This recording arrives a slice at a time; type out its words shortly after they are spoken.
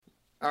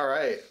All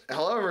right.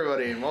 Hello,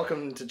 everybody, and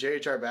welcome to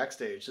JHR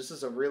Backstage. This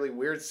is a really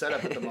weird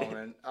setup at the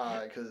moment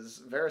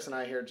because Veras and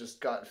I here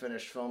just got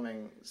finished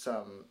filming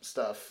some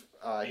stuff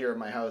here at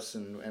my house,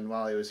 and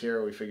while he was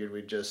here, we figured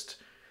we'd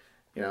just,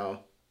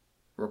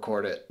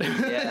 record it.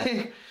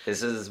 Yeah.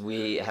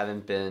 We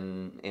haven't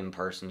been in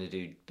person to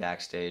do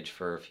Backstage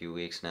for a few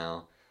weeks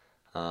now.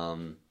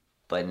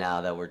 But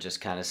now that we're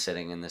just kind of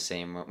sitting in the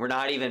same room, we're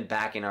not even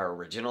back in our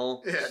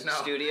original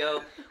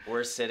studio.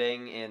 We're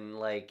sitting in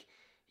like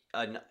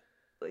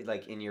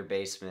in your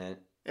basement,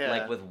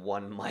 with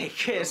one mic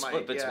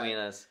split between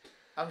us.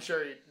 I'm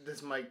sure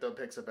this mic though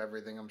picks up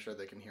everything. I'm sure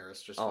they can hear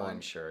us just fine. Oh,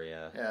 I'm sure,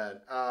 yeah.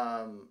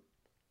 Yeah.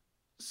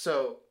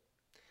 So,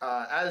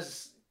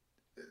 as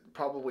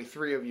probably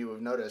three of you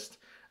have noticed,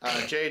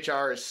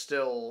 JHR is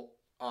still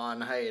on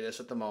hiatus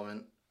at the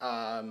moment.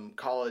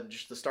 The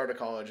start of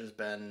college has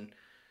been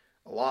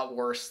a lot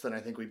worse than I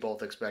think we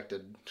both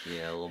expected.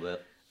 Yeah, a little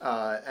bit.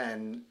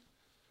 And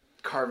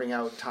carving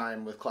out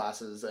time with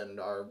classes and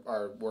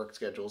our work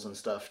schedules and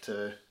stuff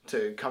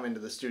to come into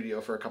the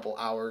studio for a couple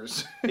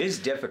hours is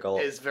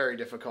difficult. Is very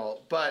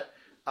difficult. But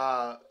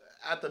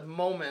at the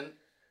moment,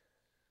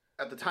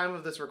 at the time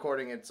of this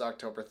recording, it's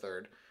October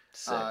 3rd.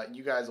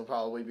 You guys will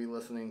probably be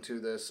listening to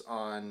this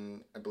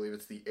on, I believe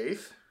it's the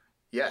 8th.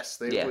 Yes,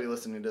 they will be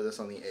listening to this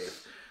on the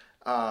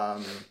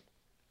 8th.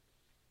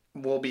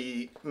 We'll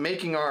be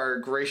making our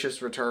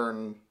gracious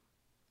return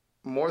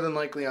more than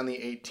likely on the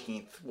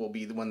 18th will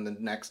be when the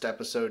next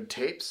episode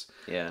tapes.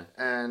 Yeah.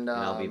 And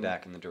I'll be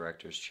back in the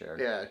director's chair.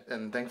 Yeah,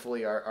 and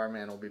thankfully our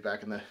man will be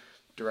back in the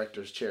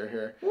director's chair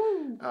here.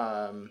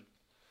 Woo!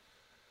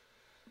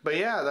 But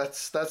yeah,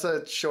 that's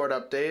a short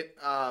update.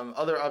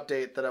 Other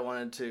update that I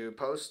wanted to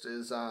post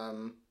is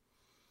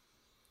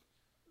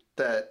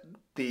that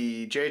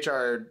the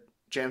JHR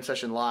Jam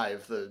Session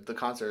Live, the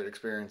concert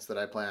experience that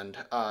I planned,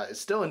 is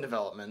still in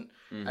development.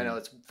 Mm-hmm. I know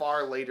it's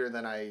far later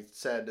than I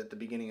said at the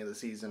beginning of the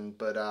season,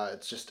 but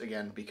it's just,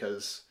 again,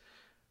 because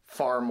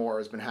far more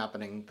has been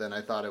happening than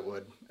I thought it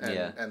would.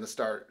 And the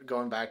start,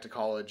 going back to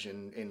college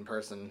in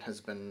person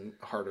has been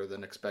harder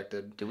than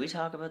expected. Did we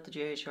talk about the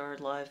JHR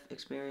Live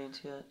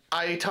experience yet?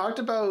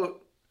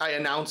 I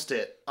announced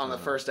it on the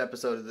first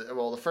episode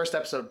the first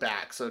episode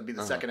back, so it'd be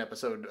the second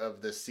episode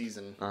of this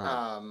season.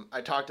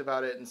 I talked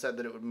about it and said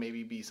that it would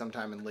maybe be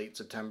sometime in late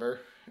September,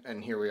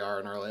 and here we are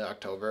in early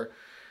October.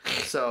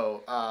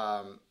 So,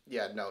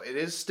 it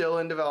is still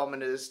in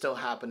development. It is still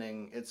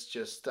happening. It's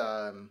just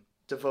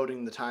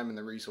devoting the time and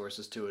the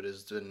resources to it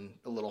has been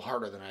a little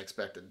harder than I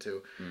expected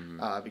to,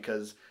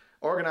 because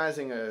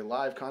organizing a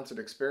live concert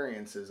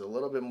experience is a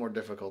little bit more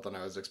difficult than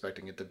I was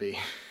expecting it to be.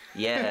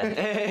 Yeah.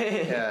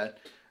 Yeah.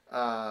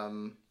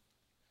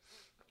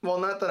 Well,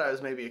 not that I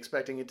was maybe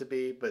expecting it to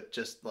be, but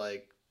just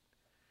like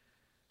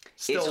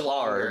still it's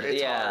hard.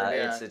 It's hard.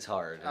 Yeah. It's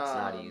hard. It's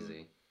not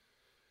easy.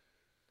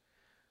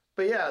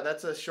 But yeah,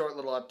 that's a short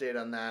little update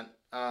on that.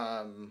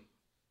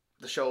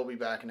 The show will be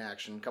back in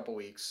action in a couple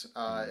weeks.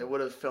 It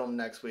would have filmed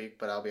next week,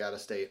 but I'll be out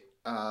of state.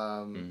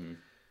 I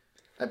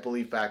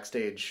believe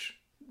Backstage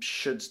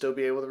should still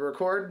be able to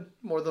record,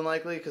 more than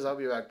likely, because I'll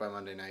be back by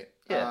Monday night.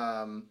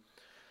 Yeah.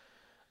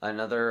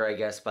 I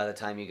guess by the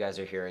time you guys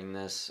are hearing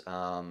this,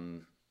 a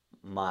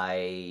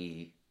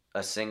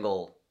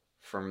single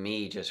for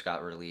me just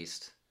got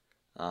released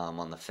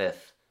on the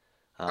 5th.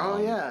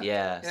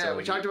 Yeah. So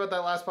we talked about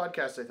that last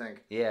podcast, I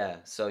think. Yeah,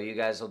 so you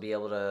guys will be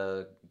able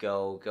to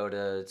go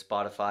to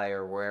Spotify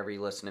or wherever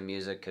you listen to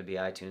music. Could be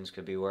iTunes,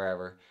 could be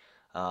wherever.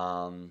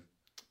 And,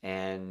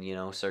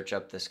 search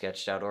up the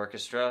Sketched Out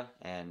Orchestra,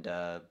 and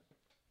the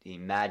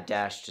Mad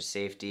Dash to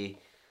Safety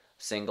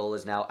single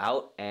is now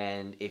out.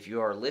 And if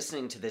you are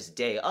listening to this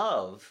day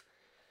of,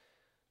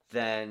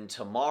 then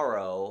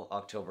tomorrow,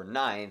 October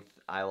 9th,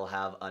 I will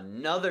have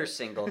another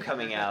single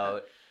coming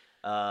out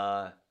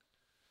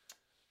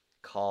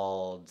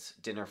called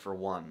Dinner for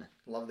One.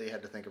 Love that you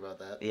had to think about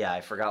that. Yeah,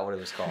 I forgot what it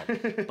was called.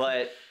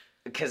 But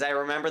because I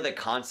remember the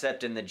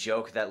concept and the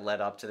joke that led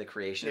up to the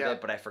creation of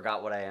it, but I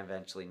forgot what I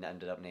eventually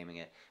ended up naming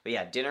it. But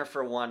yeah, Dinner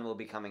for One will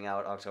be coming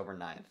out October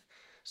 9th.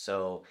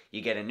 So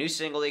you get a new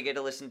single you get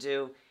to listen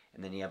to,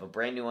 and then you have a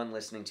brand new one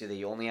listening to that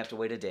you only have to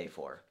wait a day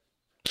for.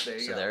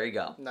 There you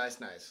go. Nice.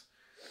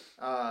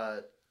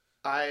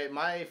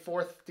 My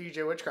fourth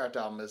DJ Witchcraft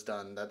album is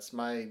done. That's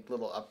my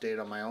little update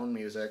on my own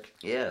music.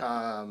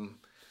 Yeah.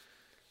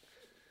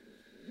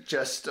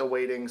 Just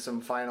awaiting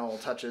some final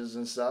touches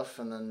and stuff,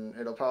 and then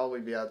it'll probably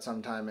be out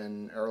sometime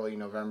in early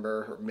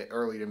November, or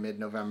early to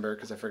mid-November,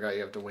 because I forgot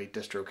you have to wait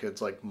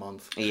DistroKid's like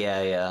month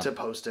to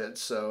post it.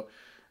 So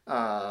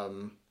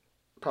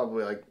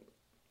probably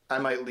I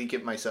might leak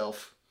it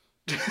myself.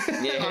 On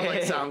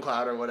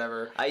SoundCloud or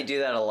whatever. I do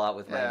that a lot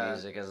with my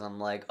music, as I'm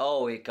like,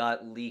 oh, it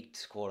got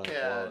leaked, quote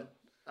unquote.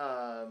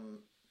 Yeah.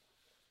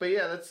 But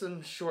yeah, that's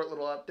some short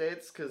little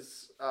updates,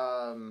 because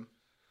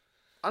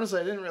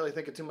honestly, I didn't really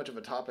think of too much of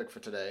a topic for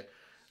today.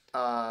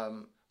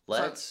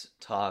 Let's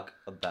talk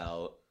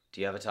about...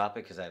 Do you have a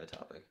topic? Because I have a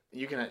topic.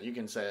 You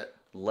can say it.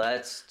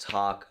 Let's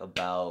talk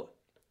about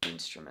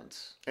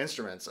Instruments.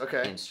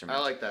 Okay. Instruments. I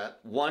like that.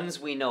 Ones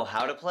we know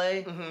how to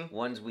play,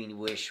 ones we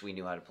wish we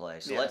knew how to play.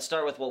 So let's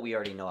start with what we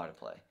already know how to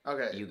play.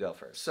 Okay. You go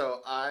first.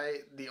 So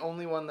the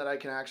only one that I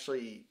can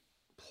actually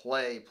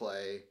play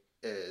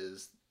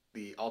is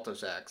the alto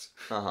sax.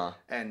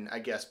 And I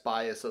guess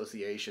by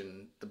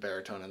association, the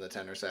baritone and the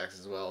tenor sax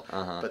as well.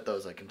 But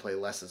those I can play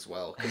less as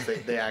well because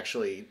they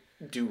actually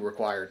do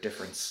require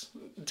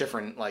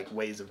different like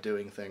ways of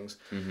doing things.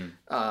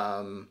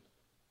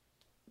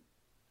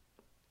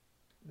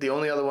 The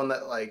only other one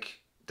that, like,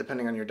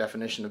 depending on your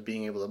definition of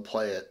being able to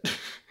play it,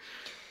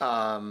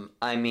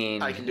 I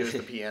mean, I can do is the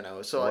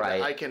piano. So like,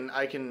 right.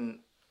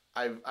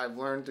 I've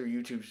learned through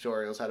YouTube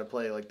tutorials how to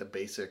play like the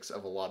basics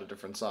of a lot of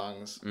different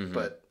songs,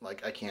 but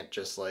like I can't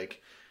just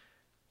like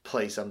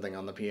play something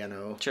on the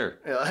piano. Sure.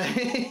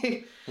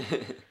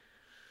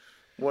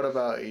 What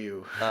about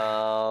you?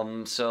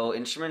 So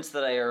instruments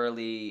that I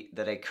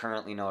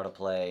currently know how to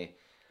play,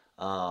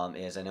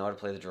 is I know how to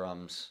play the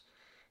drums.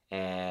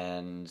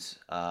 And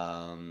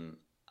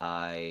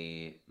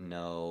I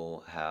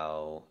know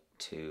how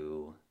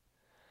to...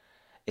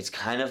 It's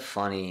kind of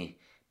funny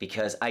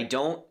because I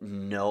don't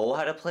know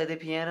how to play the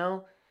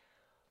piano,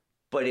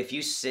 but if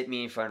you sit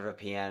me in front of a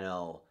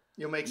piano...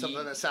 You'll make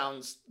something that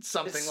sounds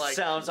something like...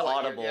 Sounds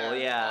audible, audible,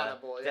 yeah.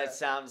 That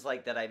sounds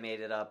like that I made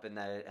it up and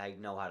that I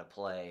know how to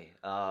play.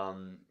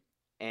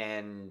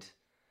 And...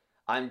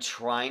 I'm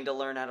trying to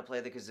learn how to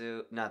play the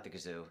kazoo. Not the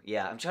kazoo.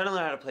 Yeah, I'm trying to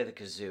learn how to play the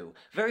kazoo.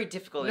 Very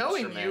difficult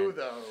instrument. Knowing you,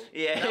 though,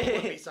 that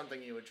would be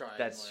something you would try.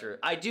 That's true.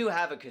 I do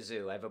have a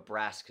kazoo. I have a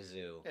brass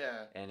kazoo.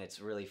 Yeah. And it's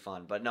really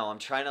fun. But no, I'm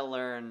trying to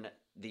learn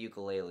the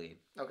ukulele.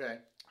 Okay.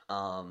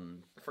 I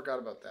forgot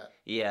about that.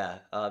 Yeah,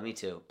 me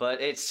too.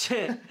 But it's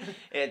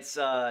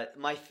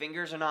my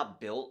fingers are not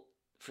built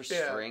for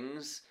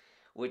strings.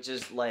 Which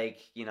is like,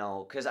 you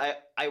know, because I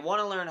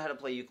want to learn how to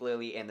play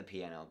ukulele and the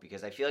piano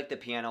because I feel like the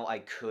piano I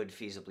could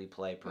feasibly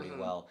play pretty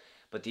well.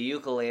 But the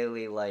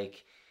ukulele,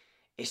 like,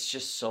 it's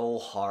just so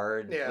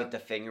hard with the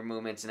finger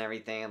movements and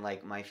everything. And,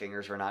 like, my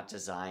fingers were not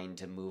designed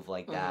to move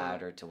like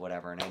that or to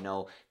whatever. And I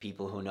know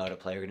people who know how to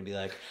play are going to be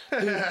like,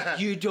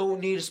 you don't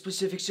need a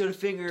specific set of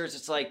fingers.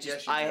 It's like,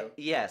 just,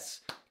 yes,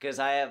 because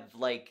I have,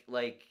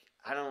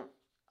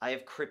 I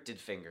have cryptid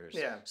fingers.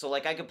 Yeah. So,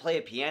 like, I could play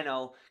a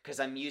piano because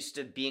I'm used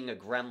to being a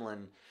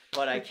gremlin,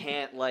 but I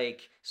can't,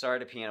 like...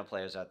 Sorry to piano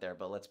players out there,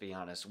 but let's be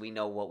honest. We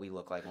know what we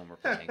look like when we're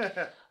playing.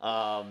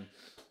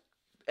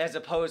 As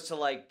opposed to,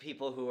 like,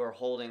 people who are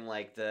holding,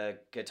 like, the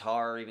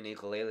guitar or even the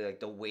ukulele, like,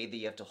 the way that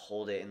you have to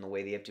hold it and the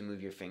way that you have to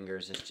move your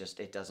fingers, it's just...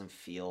 It doesn't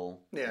feel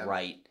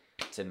right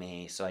to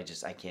me, so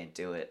I can't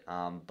do it.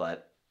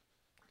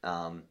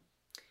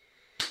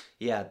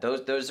 Yeah,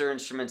 those are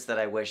instruments that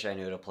I wish I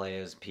knew to play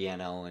as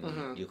piano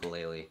and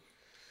ukulele.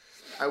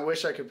 I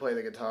wish I could play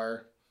the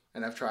guitar,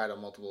 and I've tried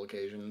on multiple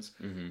occasions.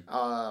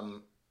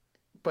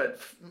 But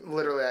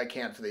literally I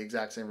can't for the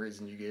exact same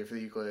reason you gave for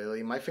the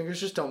ukulele. My fingers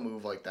just don't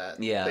move like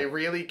that. Yeah. They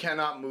really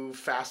cannot move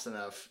fast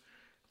enough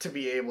to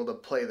be able to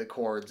play the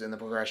chords in the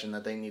progression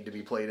that they need to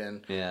be played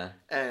in. Yeah.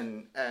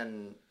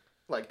 And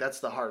like,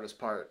 that's the hardest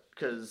part,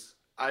 because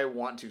I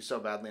want to so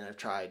badly, and I've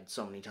tried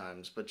so many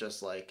times, but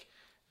just, like...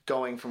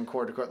 going from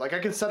chord to chord. Like, I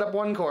can set up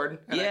one chord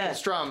and I can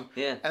strum,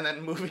 and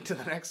then moving to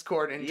the next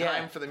chord in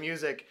time for the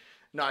music,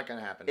 not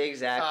gonna happen.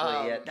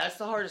 Exactly, That's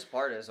the hardest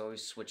part, is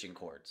always switching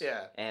chords.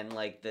 Yeah. And,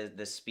 like,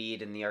 the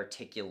speed and the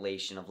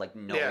articulation of, like,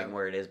 knowing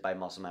where it is by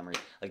muscle memory.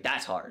 Like,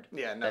 that's hard.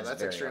 Yeah, no,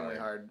 that's extremely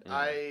hard.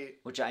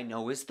 Which I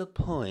know is the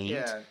point,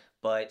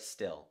 but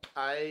still.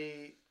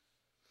 I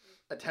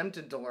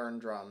attempted to learn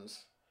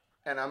drums,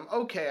 and I'm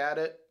okay at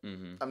it.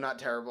 I'm not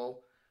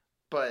terrible,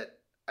 but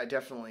I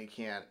definitely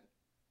can't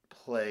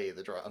play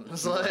the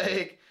drums.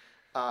 Like,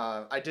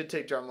 I did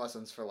take drum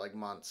lessons for like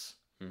months,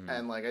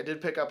 and like I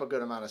did pick up a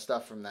good amount of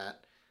stuff from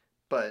that,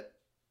 but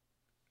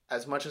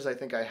as much as I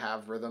think I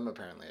have rhythm,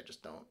 apparently I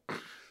just don't.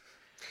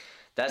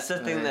 That's the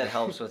thing that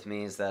helps with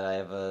me, is that I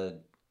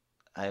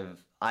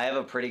have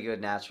a pretty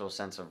good natural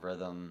sense of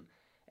rhythm,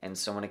 and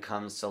so when it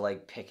comes to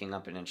like picking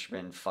up an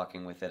instrument and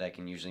fucking with it, I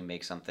can usually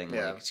make something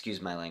like,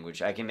 excuse my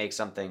language, I can make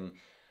something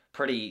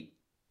pretty,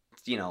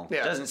 you know,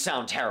 doesn't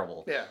sound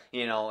terrible. Yeah.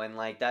 You know, and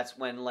like that's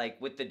when,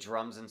 like, with the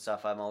drums and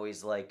stuff, I'm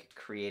always like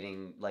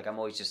creating, like, I'm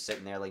always just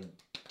sitting there like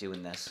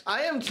doing this.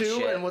 I am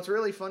too, and what's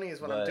really funny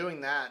is when I'm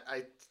doing that,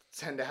 I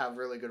tend to have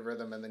really good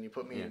rhythm, and then you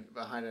put me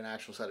behind an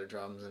actual set of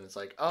drums, and it's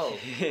like, oh,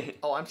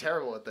 I'm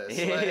terrible at this.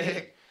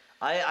 Like,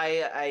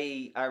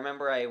 I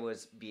remember I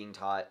was being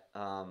taught.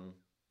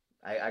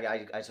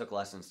 I took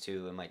lessons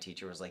too, and my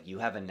teacher was like, "You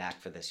have a knack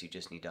for this. You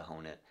just need to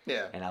hone it."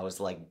 Yeah. And I was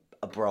like,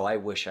 "Bro, I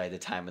wish I had the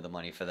time or the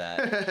money for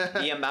that."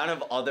 The amount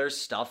of other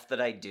stuff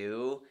that I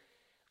do,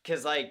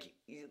 because like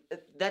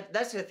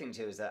that's the thing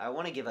too, is that I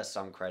want to give us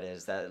some credit,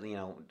 is that, you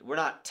know, we're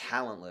not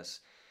talentless.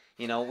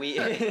 You know, we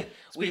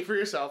speak for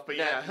yourself, but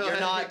yeah,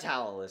 you're not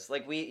talentless.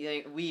 Like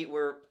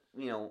we're,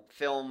 you know,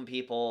 film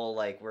people,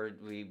 like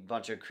we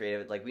bunch of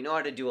creative, like we know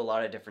how to do a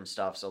lot of different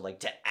stuff, so like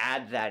to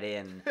add that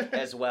in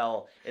as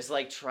well is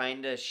like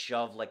trying to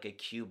shove like a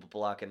cube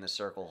block in the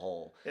circle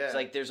hole. It's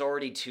like there's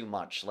already too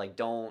much, like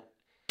don't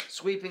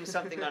sweeping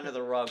something under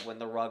the rug when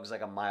the rug's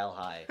like a mile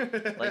high.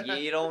 Like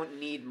you don't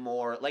need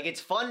more. Like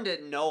it's fun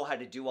to know how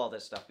to do all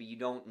this stuff, but you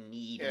don't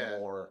need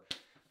more.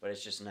 But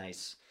it's just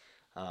nice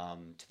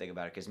to think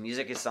about it, because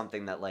music is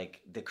something that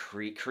like the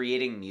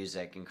creating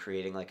music and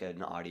creating like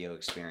an audio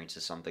experience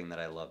is something that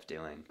I love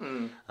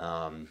doing.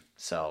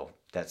 So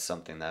that's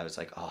something that I was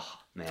like, oh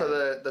man. For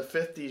the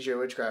fifth DJ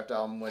Witchcraft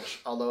album, which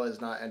although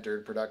has not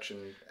entered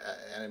production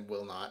and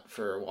will not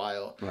for a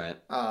while, right?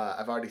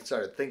 I've already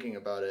started thinking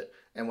about it.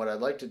 And what I'd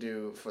like to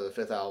do for the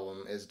fifth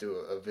album is do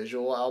a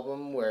visual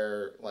album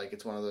where like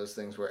it's one of those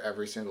things where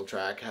every single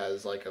track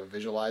has like a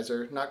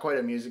visualizer, not quite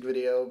a music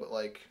video, but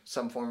like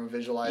some form of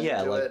visualizer.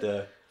 Yeah, to like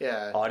it.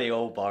 The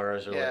audio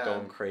bars are like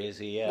going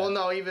crazy. Yeah. Well,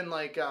 no, even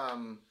like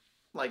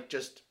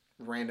just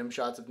random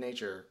shots of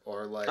nature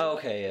or like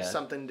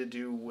something to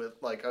do with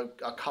like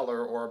a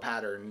color or a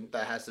pattern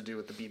that has to do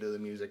with the beat of the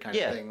music kind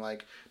of thing.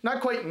 Like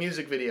not quite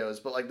music videos,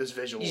 but like this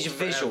visuals.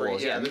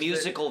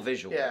 Musical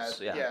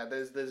visuals. Yeah.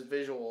 There's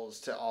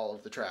visuals to all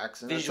of the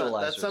tracks, and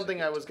Visualizers. that's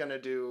something I was gonna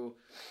do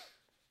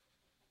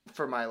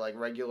for my like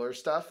regular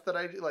stuff that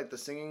I do, like the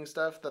singing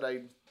stuff that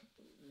I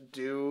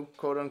do,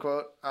 quote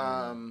unquote.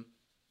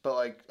 But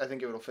like I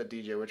think it will fit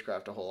DJ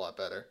Witchcraft a whole lot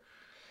better.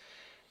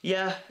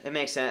 Yeah, it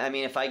makes sense. I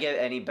mean, if I get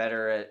any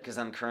better at, because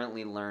I'm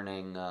currently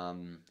learning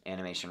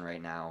animation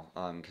right now,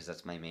 because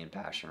that's my main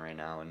passion right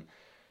now, and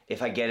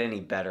if I get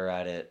any better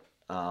at it,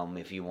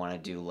 if you want to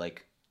do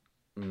like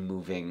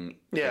moving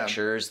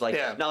pictures, like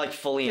not like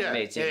fully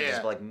animated images,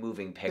 but like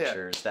moving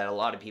pictures, that a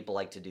lot of people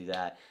like to do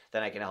that,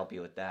 then I can help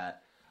you with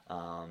that.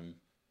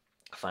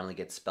 Finally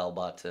get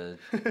Spellbot to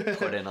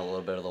put in a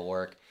little bit of the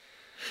work.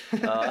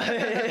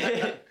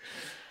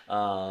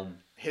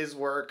 His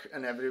work,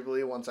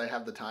 inevitably, once I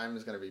have the time,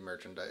 is going to be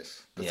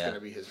merchandise. That's going to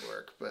be his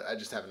work, but I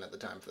just haven't had the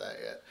time for that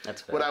yet.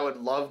 That's fair. What I would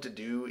love to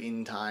do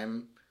in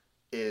time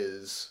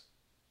is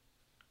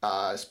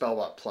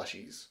Spellbot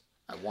plushies.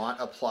 I want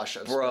a plush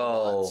of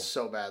Spellbot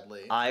so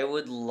badly. I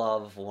would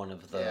love one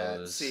of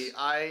those. Yeah, see,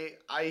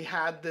 I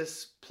had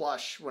this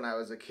plush when I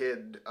was a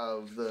kid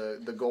of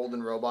the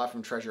golden robot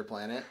from Treasure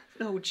Planet.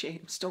 No,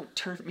 James, don't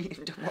turn me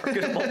into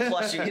marketable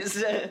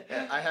plushies.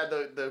 I had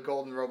the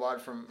golden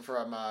robot from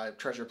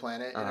Treasure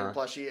Planet in a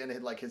plushie, and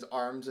it, like his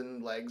arms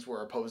and legs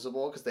were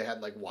opposable because they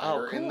had like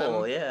wire in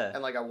them. Yeah.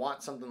 And like I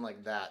want something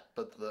like that,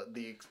 but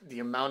the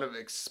amount of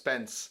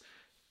expense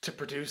to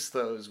produce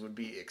those would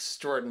be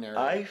extraordinary.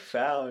 I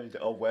found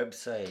a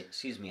website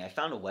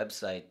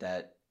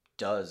that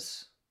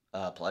does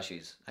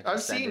plushies. I've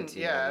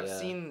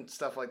seen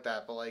stuff like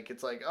that, but like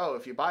it's like, oh,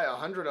 if you buy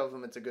 100 of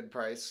them, it's a good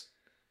price.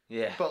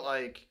 Yeah. But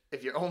like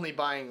if you're only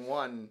buying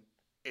one,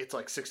 it's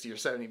like $60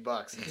 or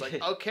 $70. It's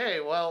like,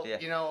 okay, well,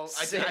 you know,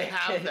 I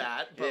have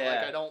that, but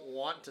like I don't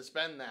want to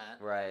spend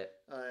that. Right.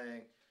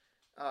 Like,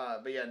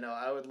 but yeah, no,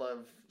 I would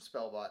love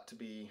Spellbot to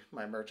be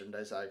my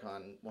merchandise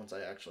icon once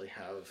I actually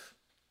have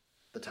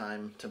the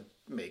time to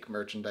make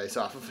merchandise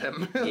off of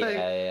him.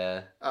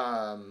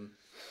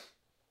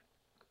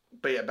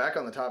 But yeah, back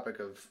on the topic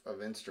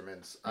of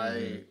instruments,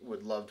 I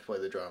would love to play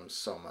the drums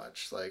so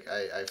much. Like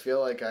I feel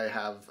like I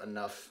have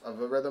enough of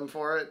a rhythm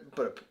for it,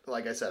 but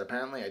like I said,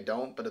 apparently I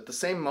don't. But at the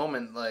same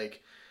moment,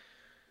 like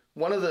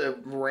one of the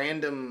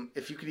random,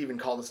 if you could even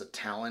call this a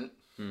talent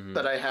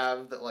that I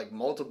have, that like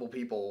multiple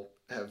people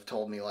have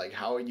told me like,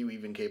 how are you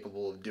even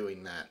capable of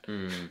doing that?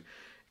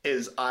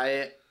 Is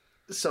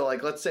so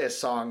like let's say a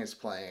song is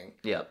playing.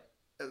 Yep.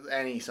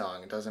 Any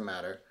song, it doesn't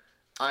matter.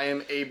 I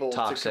am able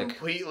to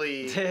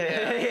completely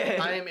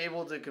I am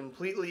able to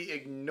completely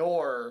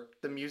ignore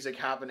the music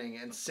happening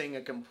and sing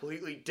a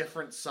completely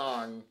different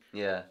song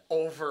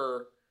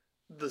over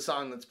the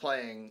song that's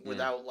playing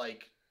without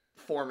like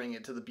forming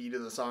it to the beat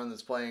of the song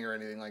that's playing or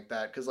anything like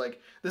that. Because like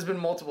there's been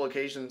multiple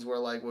occasions where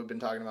like we've been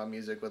talking about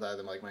music with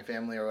either like my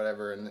family or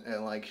whatever,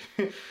 and like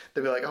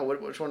they'll be like, oh,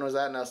 which one was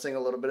that? And I'll sing a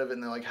little bit of it,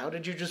 and they're like, how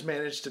did you just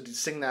manage to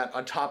sing that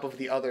on top of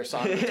the other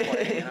song that's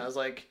playing? And I was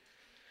like,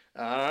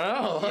 I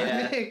don't know.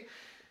 Yeah.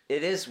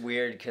 It is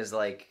weird because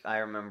like I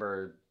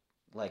remember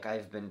like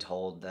I've been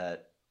told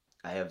that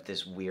I have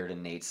this weird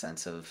innate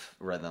sense of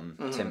rhythm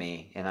to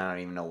me, and I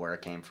don't even know where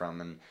it came from,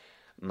 and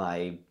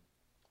my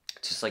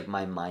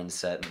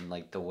mindset and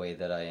like the way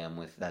that I am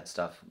with that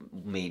stuff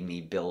made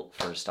me built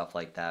for stuff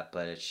like that.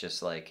 But it's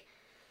just like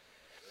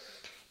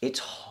it's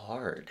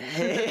hard.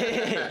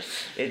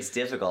 It's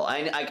difficult.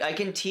 I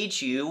can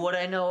teach you what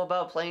I know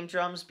about playing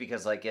drums,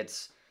 because like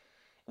it's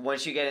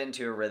once you get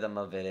into a rhythm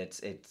of it,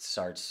 it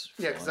starts.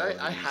 Yeah, because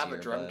I have a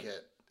drum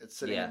kit. It's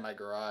sitting in my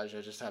garage.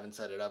 I just haven't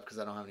set it up because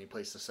I don't have any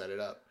place to set it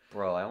up.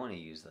 Bro, I want to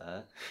use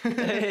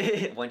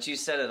that. Once you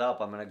set it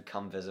up, I'm going to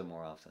come visit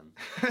more often.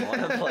 I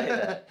want to play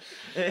that.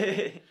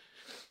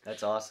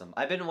 That's awesome.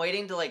 I've been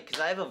waiting to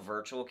because I have a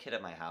virtual kit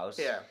at my house.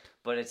 Yeah.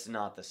 But it's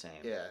not the same.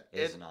 Yeah.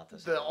 It's not the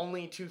same. The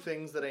only two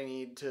things that I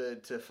need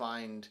to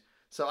find.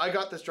 So I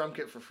got this drum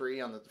kit for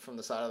free from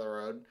the side of the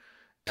road.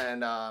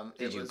 And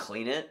Did you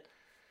clean it?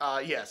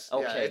 Yes.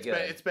 Okay, good.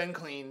 good. It's been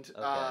cleaned.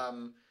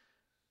 Okay.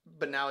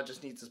 But now it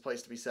just needs this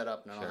place to be set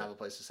up, and I don't have a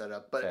place to set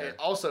up. But it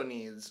also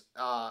needs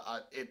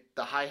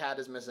the hi-hat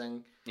is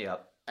missing.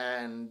 Yep.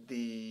 and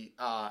the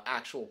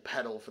actual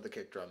pedal for the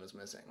kick drum is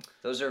missing.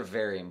 Those are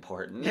very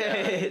important.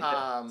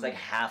 Yeah. It's like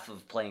half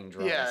of playing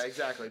drums. Yeah,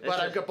 exactly. But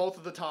I've got both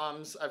of the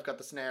toms, I've got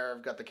the snare,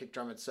 I've got the kick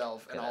drum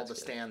itself, and all the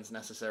stands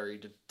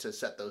necessary to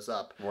set those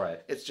up.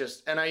 Right. It's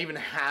just, and I even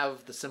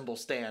have the cymbal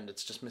stand,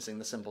 it's just missing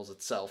the cymbals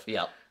itself.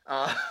 Yep.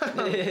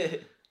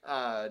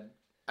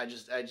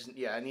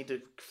 I need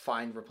to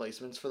find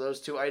replacements for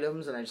those two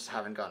items, and I just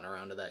haven't gotten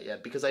around to that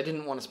yet because I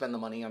didn't want to spend the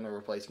money on the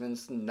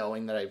replacements,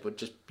 knowing that I would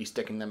just be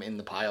sticking them in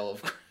the pile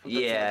of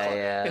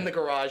in the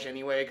garage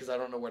anyway, because I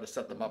don't know where to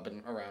set them up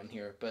around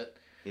here. But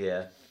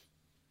yeah,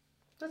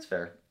 that's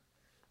fair.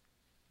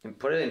 And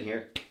put it in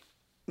here.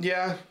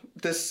 Yeah,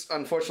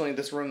 unfortunately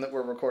this room that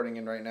we're recording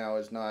in right now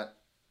is not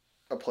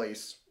a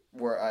place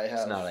where I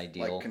have like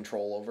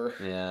control over.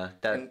 Yeah,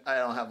 and I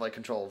don't have like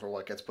control over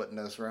what gets put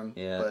into this room.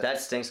 Yeah, but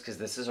that stinks because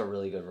this is a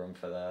really good room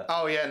for that.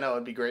 Oh yeah, no,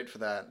 it'd be great for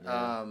that.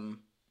 Yeah.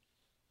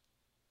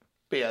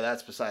 But yeah,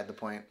 that's beside the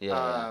point.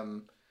 Yeah.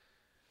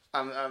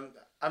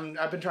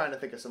 I've been trying to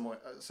think of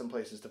some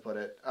places to put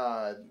it.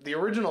 The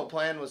original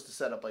plan was to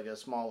set up like a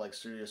small like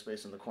studio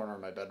space in the corner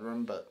of my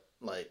bedroom, but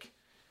like.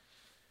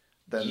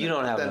 Then you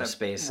don't have enough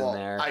space in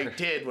there. I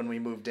did when we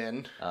moved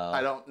in.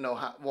 I don't know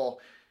how. Well.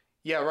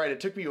 Yeah, right. It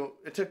took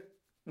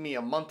me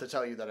a month to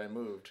tell you that I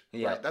moved.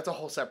 Yeah. Right? That's a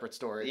whole separate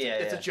story.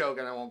 It's a joke,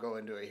 and I won't go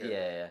into it here.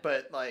 Yeah.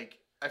 But like,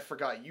 I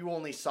forgot you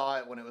only saw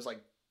it when it was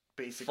like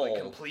basically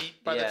complete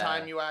by the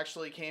time you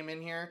actually came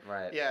in here.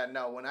 Right. Yeah.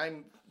 No, when I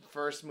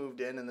first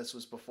moved in, and this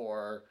was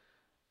before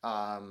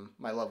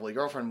my lovely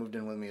girlfriend moved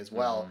in with me as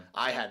well. Mm-hmm.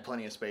 I had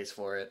plenty of space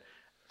for it.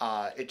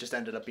 It just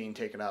ended up being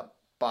taken up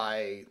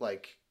by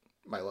like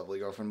my lovely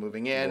girlfriend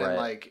moving in, and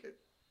like.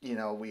 You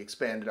know, we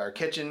expanded our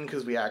kitchen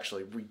because we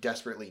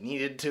desperately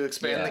needed to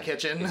expand the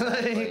kitchen.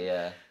 Exactly,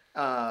 yeah.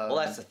 Well,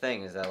 that's the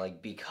thing is that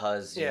like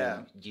because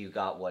you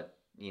got what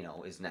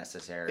is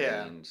necessary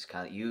and just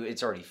kind of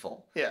it's already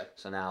full. Yeah.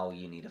 So now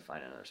you need to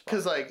find another spot.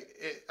 Because like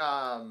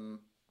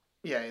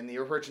in the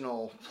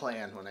original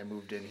plan when I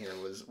moved in here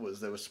was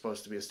there was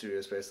supposed to be a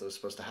studio space that was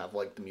supposed to have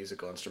like the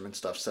musical instrument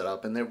stuff set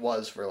up, and it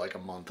was for like a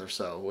month or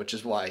so, which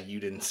is why you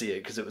didn't see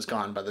it because it was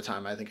gone by the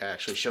time I think I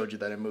actually showed you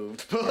that it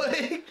moved. But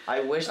like,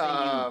 I wish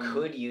that you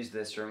could use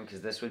this room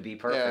because this would be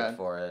perfect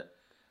for it.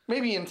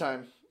 Maybe in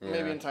time. Yeah.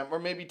 Maybe in time, or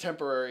maybe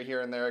temporary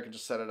here and there. I can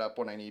just set it up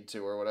when I need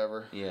to or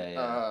whatever.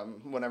 Yeah.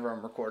 Whenever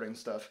I'm recording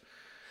stuff.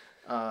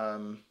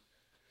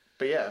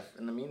 But yeah,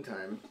 in the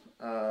meantime.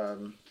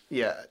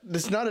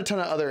 There's not a ton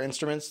of other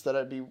instruments that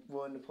I'd be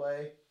willing to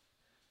play.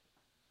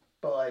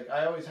 But, like,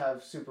 I always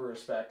have super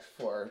respect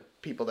for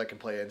people that can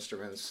play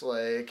instruments.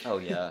 Like... Oh,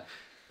 yeah.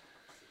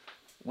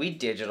 We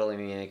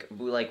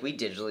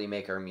digitally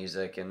make our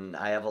music, and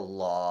I have a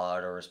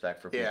lot of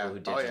respect for people who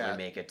digitally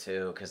make it,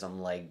 too. Because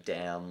I'm like,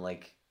 damn,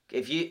 like,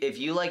 if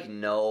you like,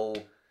 know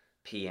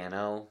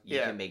piano, you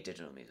can make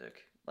digital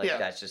music. Like,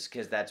 that's just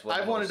because that's what...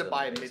 I've wanted to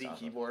buy a MIDI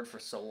keyboard for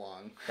so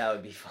long. That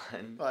would be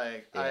fun.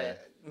 Like,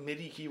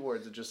 MIDI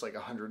keyboards are just like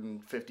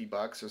 $150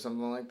 or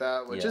something like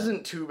that, which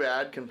isn't too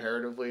bad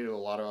comparatively to a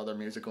lot of other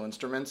musical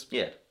instruments.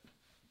 Yeah.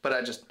 But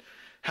I just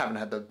haven't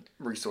had the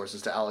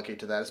resources to allocate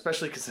to that,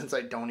 especially because since I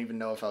don't even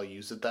know if I'll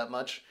use it that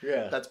much.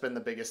 Yeah. That's been the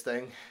biggest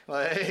thing.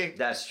 Like.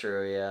 That's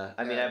true, yeah.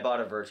 I mean, I bought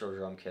a virtual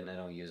drum kit and I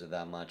don't use it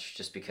that much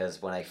just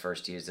because when I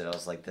first used it, I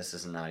was like, this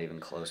is not even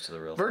close to the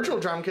real Virtual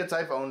drum kits,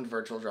 I've owned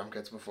virtual drum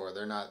kits before.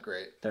 They're not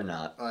great. They're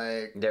not.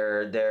 Like.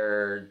 They're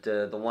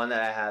the one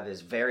that I have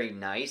is very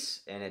nice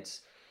and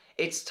it's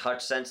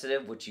touch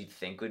sensitive, which you'd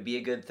think would be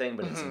a good thing,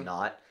 but it's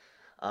not.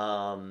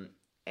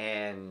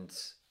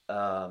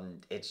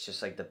 It's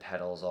just like the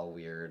pedals all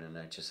weird and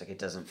it just like it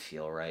doesn't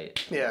feel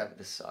right. Yeah. Like,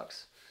 this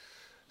sucks.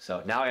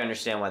 So now I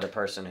understand why the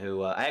person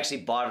who I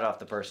actually bought it off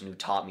the person who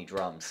taught me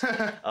drums.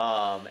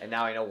 And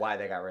now I know why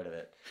they got rid of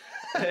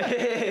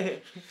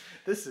it.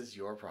 This is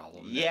your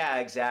problem. Yeah,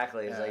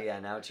 exactly. It's like,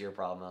 now it's your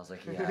problem. I was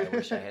like, yeah, I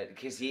wish I had,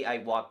 because I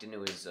walked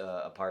into his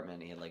apartment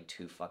and he had like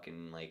two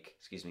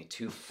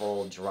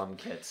full drum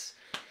kits.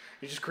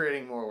 You're just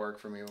creating more work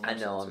for me. I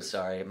know, I'm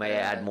sorry. It might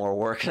add more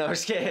work. I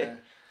was kidding. Yeah.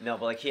 No,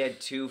 but like he had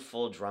two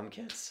full drum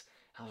kits.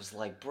 I was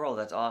like, bro,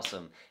 that's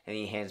awesome. And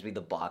he hands me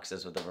the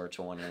boxes with the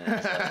virtual one in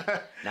it.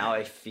 Like, now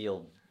I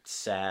feel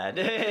sad.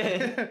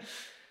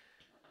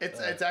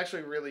 It's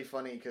actually really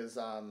funny because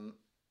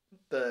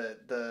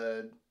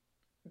the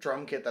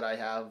drum kit that I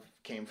have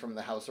came from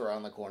the house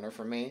around the corner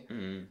from me.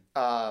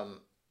 Mm-hmm.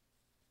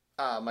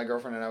 My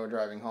girlfriend and I were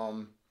driving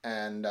home,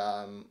 and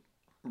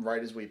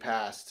right as we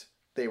passed,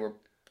 they were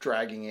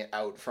dragging it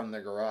out from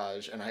the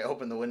garage, and I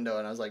opened the window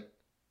and I was like,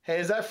 hey,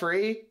 is that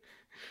free? And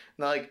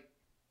they're like,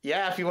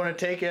 yeah, if you want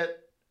to take it.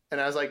 And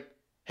I was like,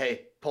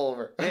 hey, pull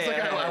over. I was like,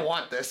 I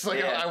want this.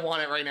 Like, I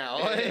want it right now.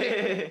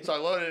 So I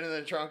loaded it in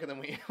the trunk, and then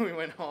we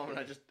went home,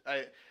 and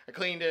I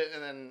cleaned it,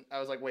 and then I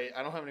was like, wait,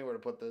 I don't have anywhere to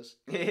put this.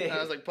 And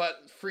I was like,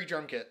 but free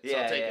drum kit, so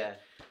I'll take it.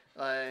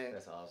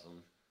 That's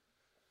awesome.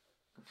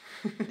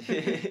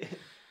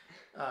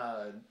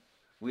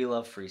 We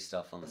love free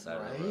stuff on the side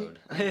of the road.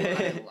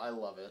 I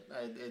love it.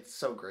 It's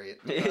so great.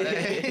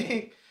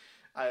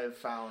 I have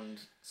found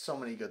so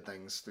many good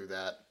things through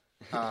that.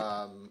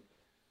 But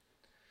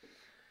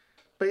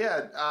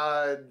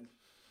yeah,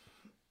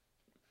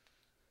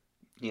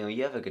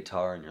 you have a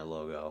guitar in your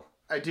logo.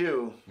 I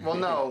do. Well,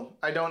 no,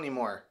 I don't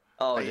anymore.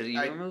 Oh, did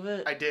you remove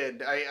it? I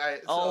did.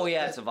 It's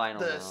a vinyl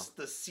now.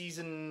 The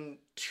season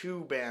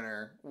 2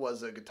 banner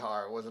was a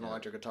guitar. It was an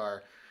electric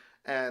guitar.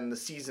 And the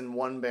season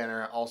 1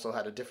 banner also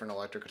had a different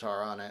electric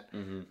guitar on it.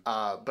 Mm-hmm.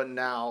 But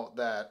now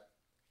that...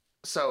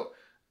 So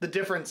the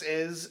difference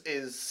is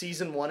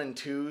season 1 and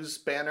 2's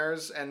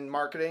banners and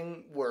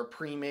marketing were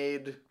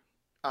pre-made,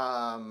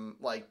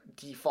 like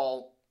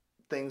default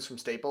things from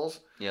Staples.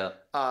 Yeah.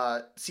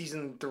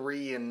 Season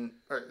 3 and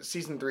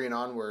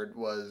onward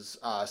was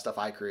stuff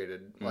I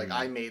created. Mm-hmm. Like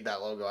I made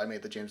that logo. I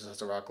made the James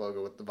Hester Rock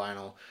logo with the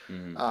vinyl,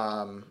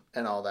 Mm-hmm.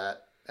 and all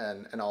that,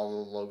 and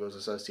all the logos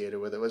associated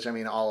with it. Which I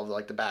mean, all of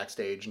like the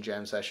backstage and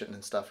jam session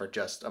and stuff are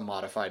just a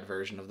modified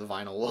version of the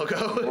vinyl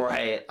logo.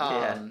 Right.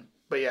 Yeah.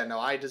 But yeah, no,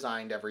 I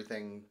designed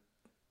everything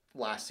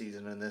last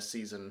season and this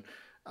season.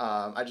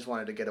 I just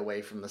wanted to get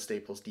away from the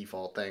Staples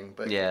default thing.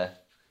 But yeah.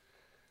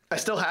 I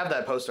still have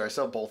that poster. I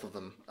still have both of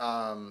them.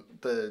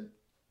 The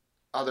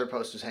other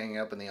poster's hanging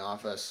up in the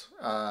office.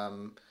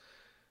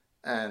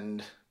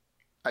 And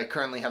I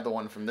currently have the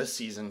one from this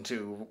season,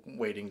 too,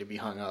 waiting to be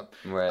hung up.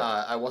 Right.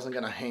 I wasn't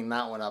going to hang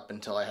that one up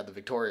until I had the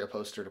Victoria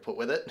poster to put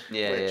with it.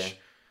 Yeah, which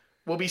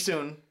will be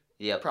soon.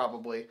 Yep.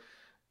 Probably.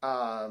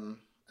 And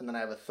then I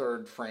have a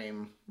third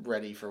frame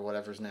ready for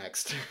whatever's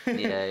next.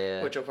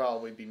 Yeah. Which will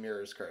probably be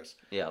Mirror's Curse.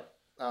 Yep.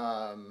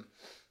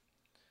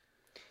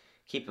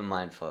 Keep in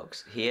mind,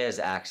 folks, he has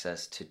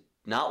access to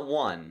not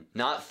 1,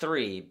 not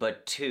 3,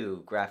 but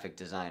 2 graphic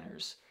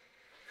designers.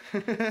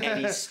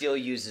 And he still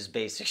uses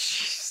basic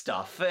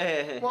stuff.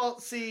 Well,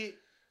 see,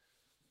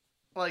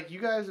 like,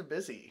 you guys are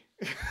busy.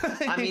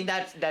 I mean,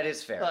 that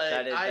is fair. Like,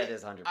 that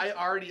is 100%. I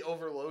already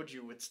overload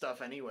you with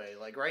stuff anyway.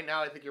 Like, right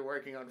now, I think you're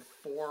working on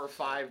 4 or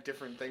 5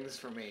 different things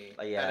for me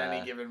at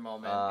any given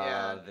moment.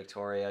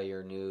 Victoria,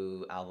 your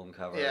new album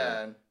cover.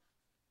 Yeah.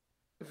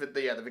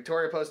 The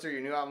Victoria poster, your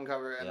new album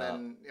cover, and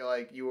then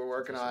you were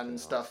working on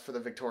stuff for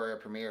the Victoria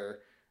premiere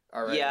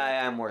already.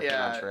 Yeah, I'm working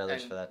on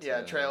trailers for that too.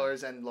 Yeah,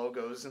 trailers and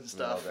logos and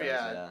stuff.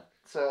 Yeah.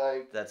 So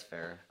like that's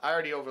fair. I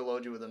already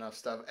overload you with enough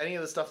stuff. Any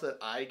of the stuff that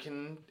I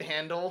can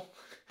handle,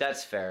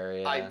 that's fair.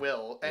 Yeah, I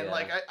will. And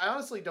I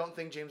honestly don't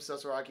think James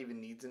Hester Rock even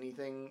needs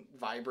anything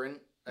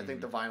vibrant. I think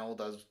the vinyl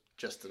does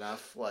just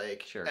enough.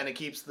 Like, sure. And it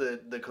keeps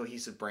the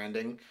cohesive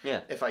branding.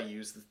 Yeah. If I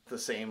use the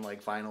same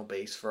like vinyl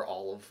base for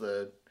all of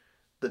the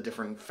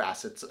different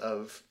facets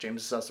of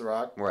James Hester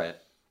Rock. Right.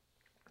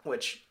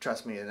 Which,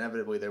 trust me,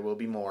 inevitably there will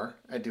be more.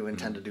 I do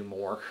intend to do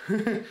more.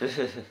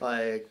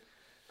 Like,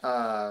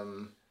 I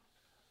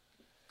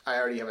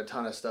already have a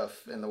ton of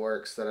stuff in the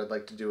works that I'd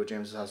like to do with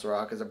James Hester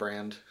Rock as a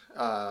brand.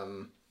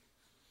 And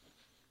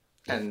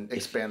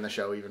expand the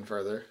show even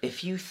further.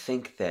 If you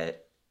think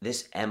that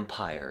this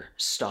empire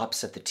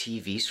stops at the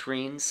TV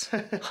screens...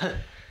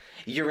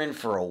 You're in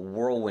for a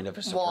whirlwind of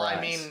a surprise. Well,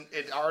 I mean,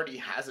 it already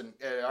hasn't.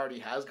 It already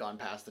has gone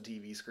past the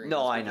TV screen.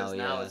 No, I know.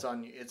 Now it's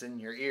in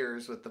your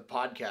ears with the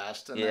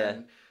podcast, and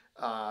then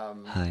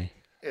hi.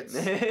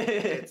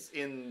 It's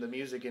in the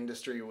music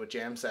industry with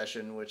Jam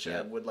Session, which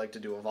I would like to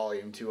do a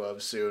volume 2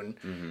 of soon.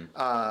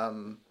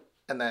 Mm-hmm.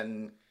 And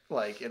then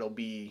like it'll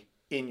be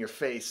in your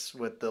face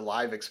with the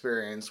live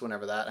experience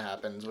whenever that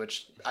happens,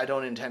 which I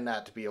don't intend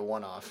that to be a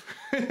one-off.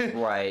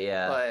 Right,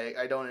 yeah. Like,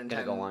 I don't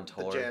intend go on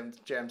tour. the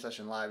jam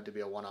session live to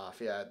be a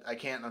one-off. Yeah, I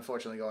can't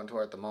unfortunately go on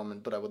tour at the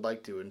moment, but I would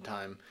like to in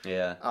time.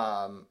 Yeah.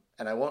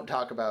 And I won't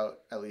talk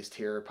about, at least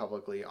here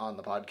publicly on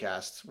the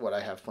podcast, what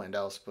I have planned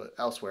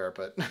elsewhere,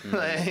 but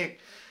like,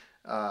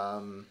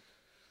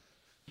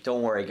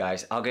 don't worry,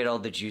 guys. I'll get all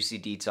the juicy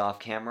deets off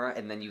camera,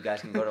 and then you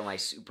guys can go to my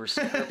super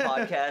secret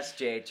podcast,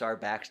 JHR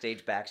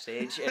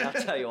Backstage, and I'll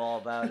tell you all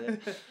about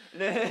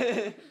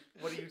it.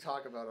 What do you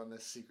talk about on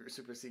this super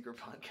secret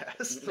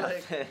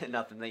podcast?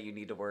 Nothing that you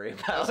need to worry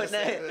about.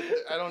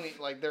 I don't need,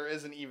 like, there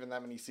isn't even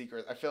that many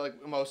secrets. I feel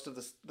like most of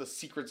the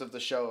secrets of the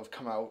show have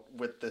come out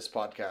with this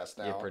podcast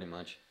now. Yeah, pretty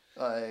much.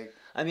 Like,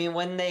 I mean,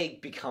 when they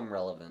become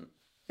relevant,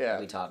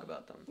 we talk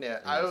about them.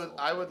 Yeah,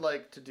 I would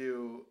like to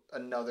do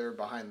another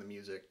behind the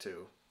music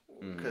too.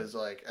 Because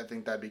like I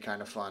think that'd be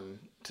kind of fun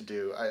to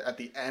do. At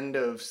the end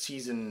of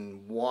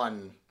season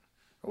 1,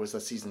 or was that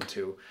season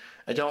 2?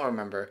 I don't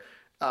remember.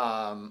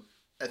 I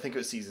think it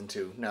was season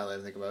 2. Now that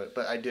I think about it,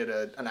 but I did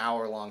an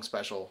hour-long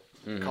special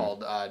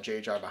called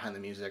JHR Behind the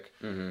Music,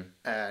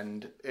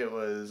 and it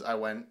was I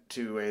went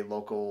to a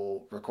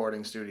local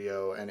recording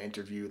studio and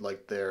interviewed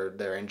like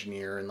their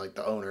engineer and like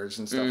the owners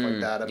and stuff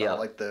like that about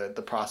like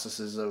the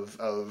processes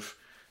of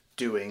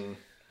doing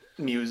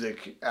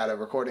music at a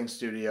recording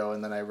studio,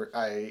 and then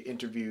I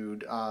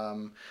interviewed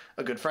a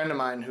good friend of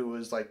mine who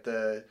was like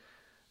the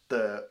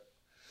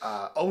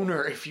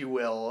owner, if you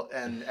will,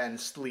 and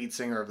lead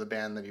singer of the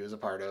band that he was a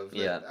part of.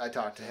 Yeah. I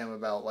talked to him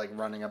about like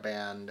running a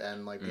band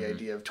and like the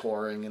idea of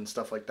touring and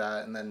stuff like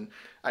that. And then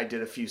I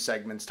did a few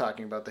segments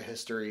talking about the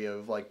history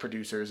of like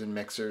producers and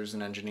mixers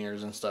and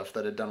engineers and stuff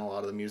that had done a lot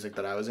of the music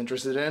that I was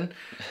interested in.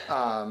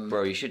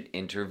 Bro, you should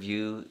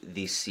interview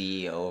the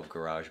CEO of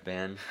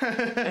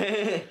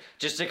GarageBand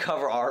just to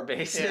cover our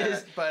bases. Yeah,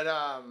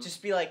 but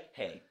just be like,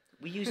 hey,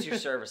 we use your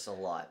service a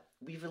lot.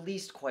 We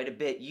released quite a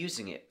bit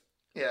using it.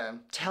 yeah.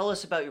 Tell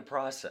us about your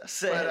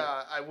process. But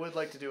I would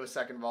like to do a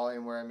second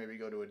volume where I maybe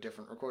go to a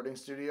different recording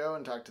studio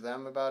and talk to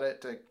them about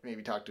it, to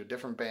maybe talk to a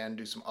different band,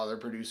 do some other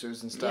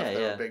producers and stuff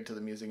that are big to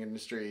the music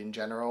industry in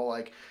general.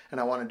 Like, and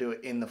I want to do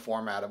it in the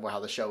format of how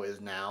the show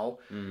is now,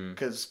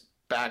 because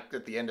back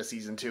at the end of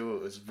season 2,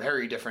 it was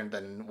very different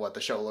than what the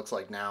show looks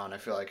like now, and I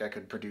feel like I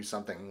could produce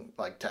something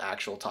like to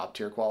actual top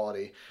tier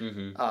quality.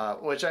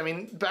 Which, I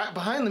mean,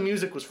 behind the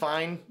music was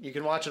fine. You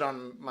can watch it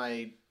on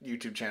my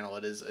YouTube channel.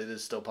 It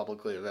is still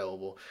publicly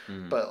available.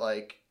 But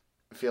like,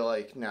 I feel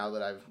like now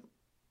that I've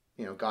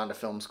gone to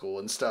film school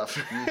and stuff,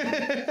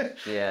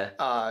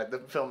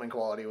 the filming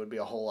quality would be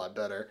a whole lot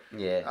better.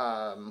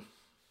 But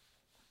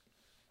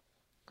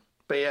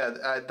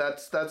yeah,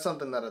 that's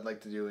something that I'd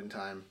like to do in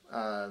time.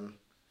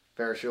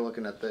 Veras, you're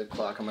looking at the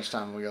clock. How much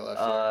time have we got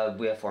left?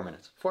 We have 4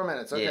 minutes. 4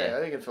 minutes. Okay, I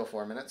think I can fill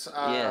 4 minutes.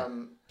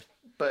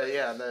 But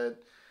yeah, the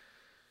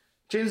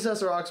James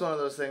Tesserakt's one of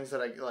those things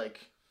that I like.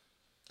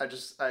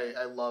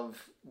 I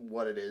love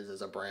what it is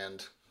as a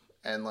brand,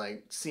 and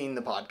like seeing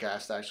the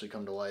podcast actually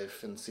come to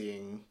life and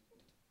seeing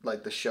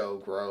like the show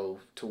grow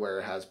to where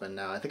it has been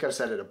now. I think I've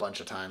said it a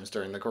bunch of times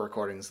during the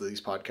recordings of these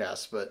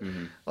podcasts, but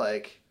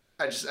like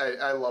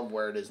I love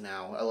where it is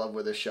now. I love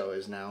where this show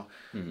is now.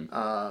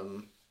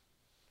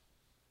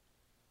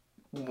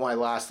 My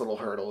last little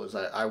hurdle is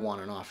I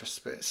want an office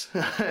space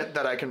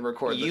that I can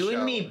record the show. You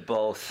and me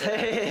both.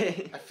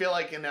 I feel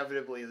like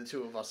inevitably the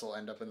two of us will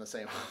end up in the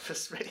same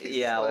office space.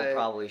 Yeah, like, we'll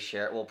probably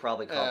share. We'll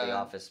probably call the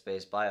office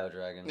space Bio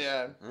Dragons.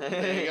 Yeah,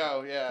 there you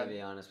go. Yeah. To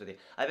be honest with you,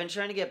 I've been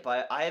trying to get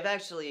by. I have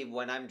actually,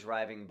 when I'm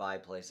driving by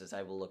places,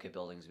 I will look at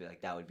buildings and be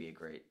like, that would be a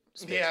great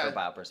space for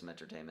Bioprism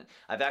Entertainment.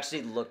 I've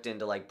actually looked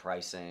into like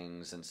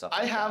pricings and stuff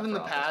like that. I have in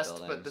the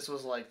past, but this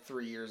was like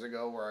 3 years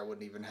ago where I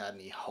wouldn't even had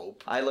any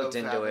hope. I looked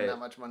into it. That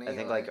much money. I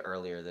think like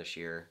earlier this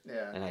year.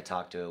 Yeah. And I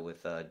talked to it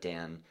with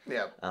Dan.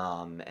 Yeah.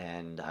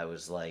 And I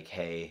was like,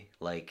 hey,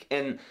 like,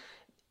 and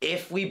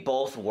if we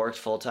both worked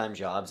full-time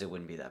jobs, it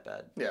wouldn't be that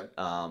bad. Yeah.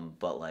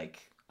 But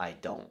like, I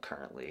don't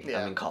currently.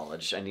 Yeah. I'm in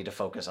college. I need to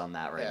focus on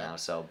that right now.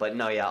 So, but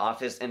no, yeah,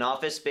 an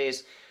office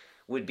space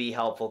would be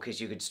helpful because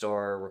you could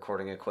store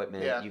recording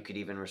equipment. Yeah. You could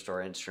even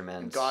restore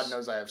instruments. And God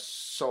knows I have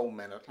so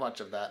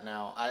much of that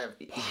now. I have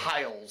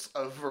piles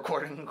of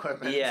recording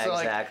equipment. Yeah, so,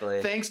 exactly.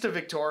 Like, thanks to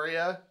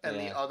Victoria and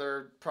the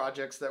other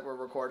projects that we're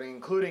recording,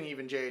 including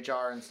even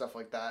JHR and stuff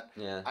like that.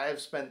 Yeah. I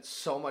have spent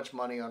so much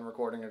money on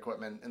recording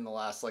equipment in the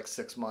last like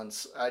 6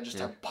 months. I just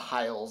have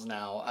piles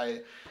now.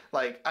 I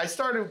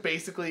started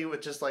basically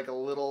with just like a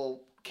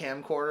little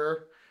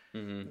camcorder.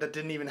 That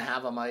didn't even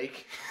have a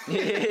mic.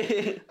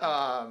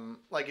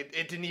 Like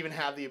it didn't even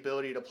have the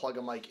ability to plug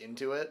a mic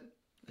into it.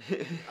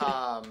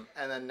 And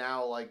then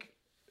now like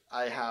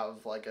I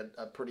have like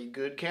a pretty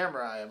good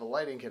camera. I have a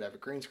lighting kit. I have a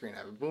green screen. I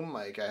have a boom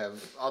mic. I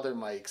have other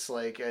mics.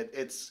 Like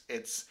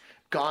it's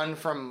gone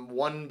from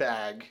one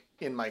bag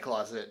in my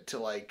closet to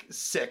like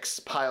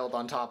 6 piled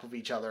on top of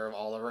each other of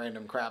all the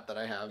random crap that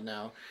I have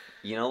now.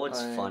 You know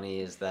what's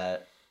funny is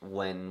that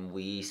when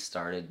we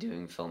started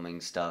doing filming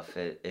stuff,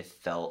 it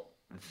felt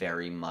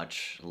very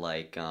much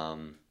like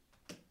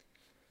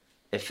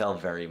it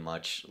felt very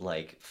much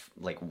like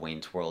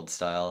Wayne's World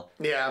style.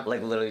 Yeah.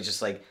 Like literally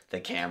just like the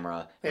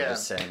camera. We're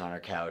just sitting on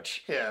our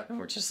couch. Yeah. And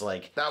we're just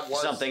like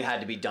something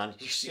had to be done.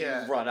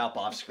 You run up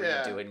off screen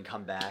and do it and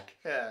come back.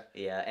 Yeah.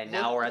 Yeah. And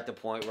now we're at the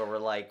point where we're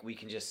like we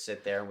can just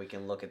sit there and we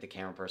can look at the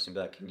camera person and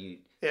be like, can you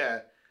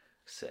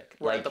sick.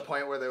 We're at the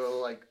point where they were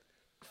like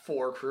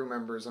 4 crew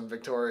members in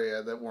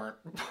Victoria that weren't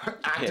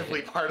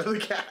actively part of the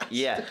cast.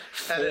 Yeah,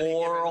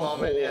 4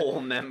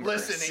 whole members.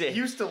 Listen, it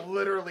used to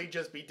literally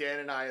just be Dan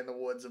and I in the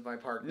woods of my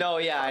park. No,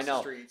 yeah, I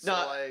know. So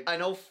I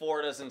know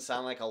 4 doesn't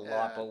sound like a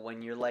lot, but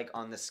when you're like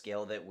on the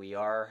scale that we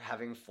are,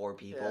 having 4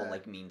 people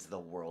like means the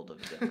world of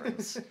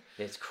difference.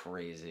 It's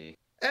crazy.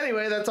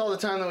 Anyway, that's all the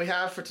time that we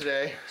have for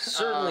today.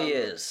 Certainly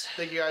is.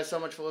 Thank you guys so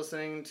much for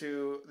listening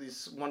to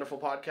these wonderful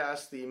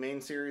podcasts. The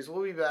main series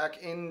will be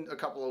back in a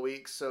couple of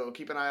weeks, so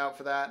keep an eye out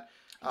for that.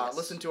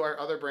 Listen to our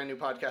other brand new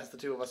podcast the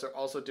two of us are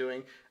also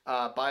doing,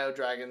 Bio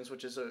Dragons,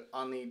 which is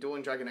on the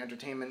Dueling Dragon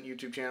Entertainment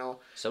YouTube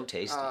channel. So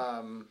tasty.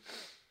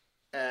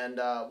 And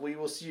we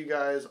will see you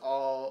guys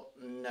all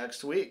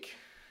next week.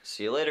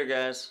 See you later,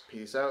 guys.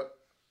 Peace out.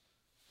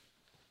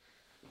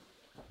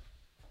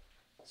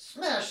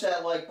 Smash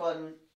that like button.